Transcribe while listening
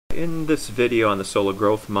In this video on the Solow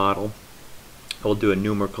growth model, I will do a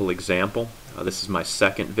numerical example. This is my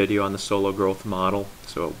second video on the Solow growth model,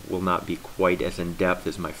 so it will not be quite as in-depth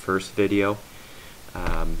as my first video.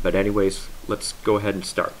 But anyways, let's go ahead and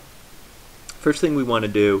start. First thing we want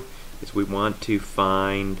to do is we want to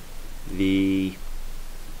find the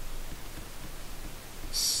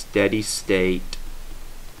steady state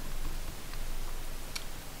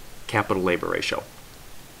capital labor ratio.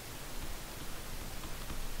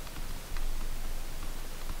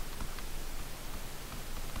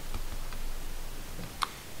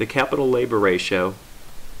 The capital labor ratio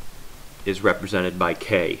is represented by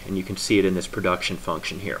K, and you can see it in this production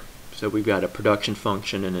function here. So we've got a production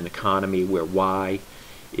function in an economy where Y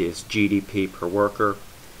is GDP per worker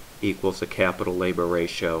equals the capital labor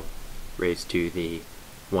ratio raised to the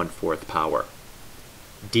 1/4 power.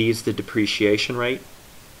 D is the depreciation rate,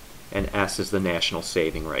 and S is the national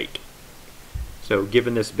saving rate. So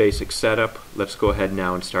given this basic setup, let's go ahead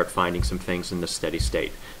now and start finding some things in the steady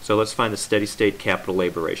state. So let's find the steady state capital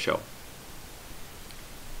labor ratio.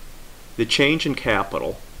 The change in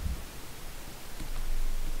capital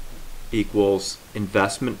equals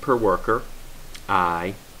investment per worker,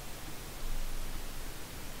 I,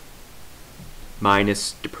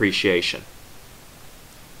 minus depreciation.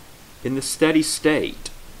 In the steady state,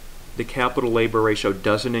 the capital labor ratio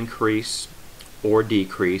doesn't increase or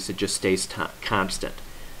decrease, it just stays constant.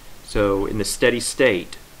 So in the steady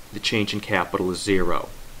state, the change in capital is 0.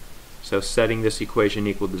 So setting this equation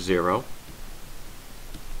equal to 0,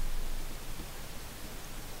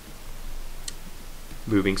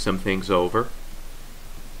 moving some things over.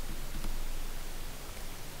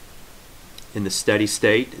 In the steady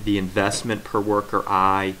state, the investment per worker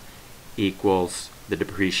I equals the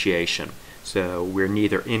depreciation. So we're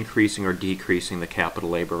neither increasing or decreasing the capital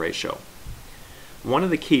labor ratio. One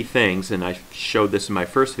of the key things, and I showed this in my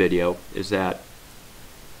first video, is that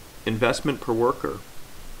investment per worker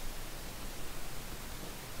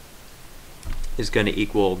is going to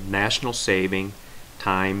equal national saving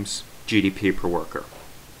times GDP per worker.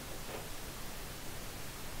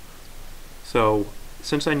 So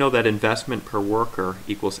since I know that investment per worker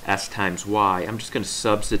equals S times Y, I'm just going to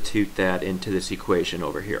substitute that into this equation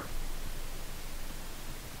over here.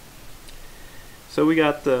 So we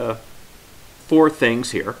got the 4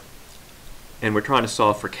 things here, and we're trying to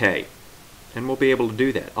solve for K. And we'll be able to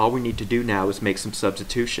do that. All we need to do now is make some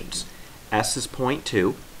substitutions. S is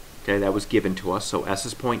 0.2. Okay, that was given to us, so S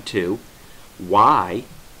is 0.2. Y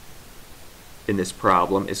in this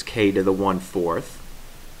problem is K to the 1/4.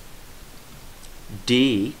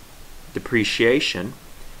 D, depreciation,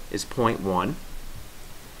 is 0.1,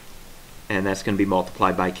 and that's going to be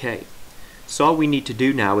multiplied by K. So all we need to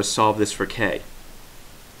do now is solve this for K.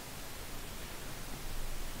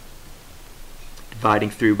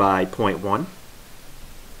 Dividing through by 0.1.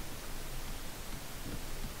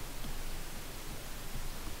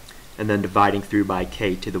 And then dividing through by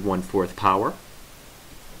K to the 1/4 power.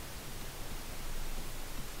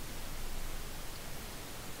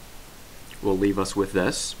 Will leave us with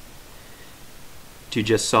this. To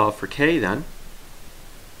just solve for K then,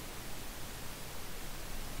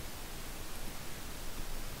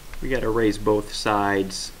 we got to raise both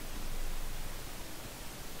sides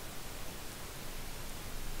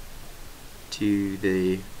to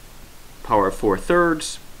the power of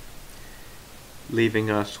 4/3,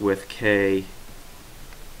 leaving us with K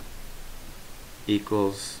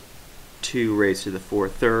equals 2 raised to the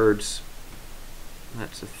 4/3.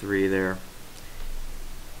 That's a 3 there.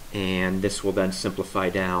 And this will then simplify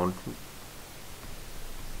down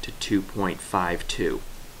to 2.52.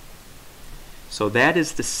 So that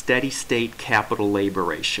is the steady state capital labor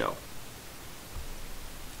ratio.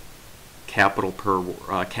 Capital per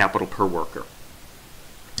worker.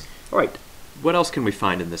 All right, what else can we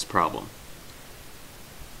find in this problem?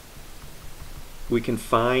 We can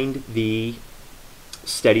find the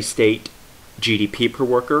steady state GDP per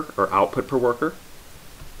worker, or output per worker.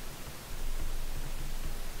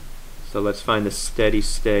 So let's find the steady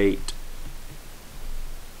state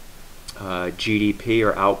GDP,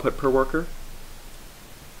 or output per worker.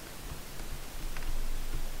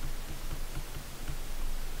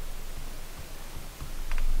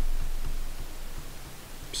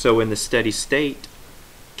 So in the steady state,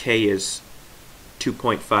 K is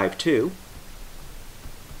 2.52.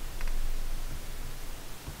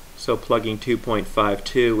 So plugging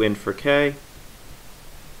 2.52 in for K,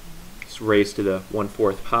 it's raised to the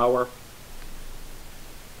 1/4 power.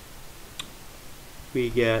 We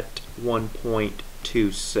get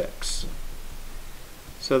 1.26.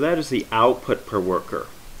 So that is the output per worker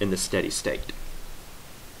in the steady state,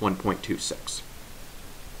 1.26.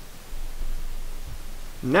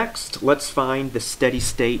 Next, let's find the steady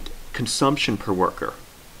state consumption per worker.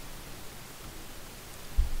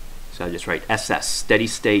 So I just write SS, steady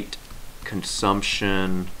state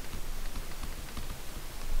consumption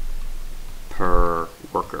per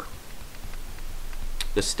worker.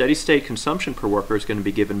 The steady state consumption per worker is going to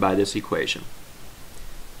be given by this equation.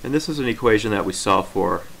 And this is an equation that we solved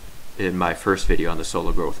for in my first video on the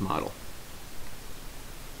Solow growth model.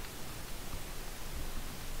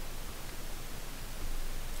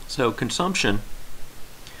 So consumption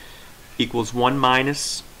equals 1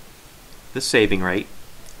 minus the saving rate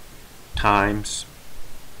times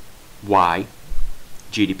Y,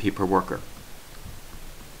 GDP per worker.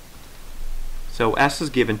 So S is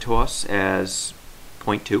given to us as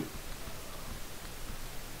 0.2.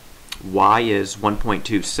 Y is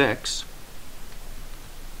 1.26.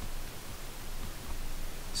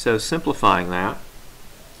 So simplifying that,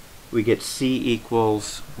 we get C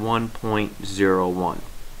equals 1.01.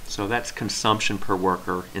 So that's consumption per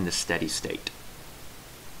worker in the steady state.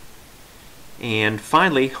 And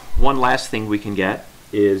finally, one last thing we can get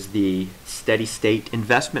is the steady state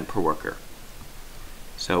investment per worker.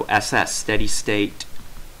 So SS, steady state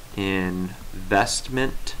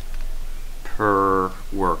investment per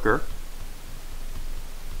worker.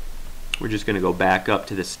 We're just going to go back up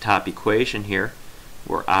to this top equation here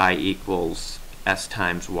where I equals S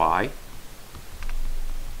times Y.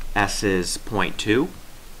 S is 0.2.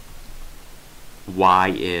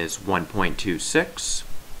 Y is 1.26.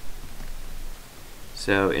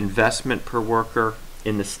 So investment per worker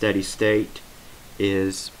in the steady state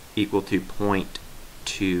is equal to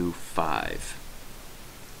 0.25.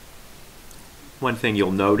 One thing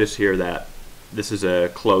you'll notice here that this is a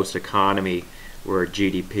closed economy where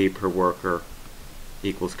GDP per worker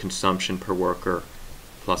equals consumption per worker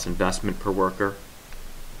plus investment per worker.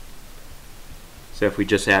 So if we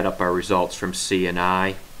just add up our results from C and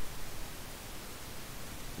I,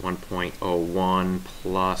 1.01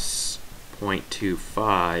 plus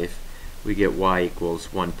 0.25, we get Y equals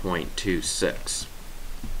 1.26,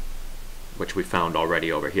 which we found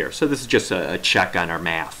already over here. So this is just a check on our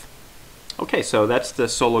math. Okay, so that's the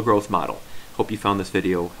Solow growth model. Hope you found this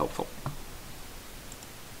video helpful.